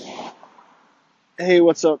Hey,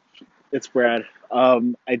 what's up? It's Brad.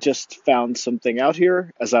 I just found something out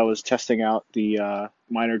here as I was testing out the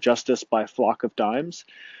Minor Justice by Flock of Dimes.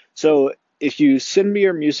 So if you send me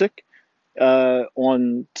your music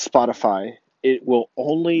on Spotify, it will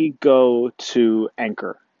only go to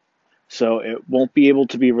Anchor. So it won't be able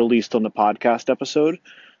to be released on the podcast episode.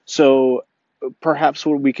 So perhaps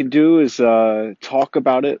what we can do is talk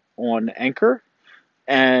about it on Anchor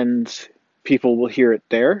and people will hear it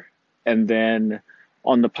there. And then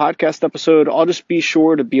on the podcast episode, I'll just be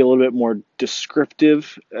sure to be a little bit more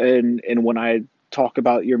descriptive in when I talk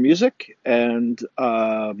about your music, and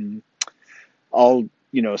I'll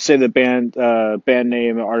say the band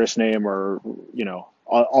name, artist name, or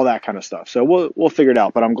all that kind of stuff. So we'll figure it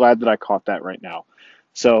out. But I'm glad that I caught that right now.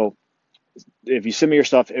 So if you send me your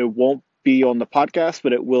stuff, it won't be on the podcast,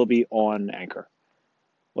 but it will be on Anchor.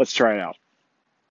 Let's try it out.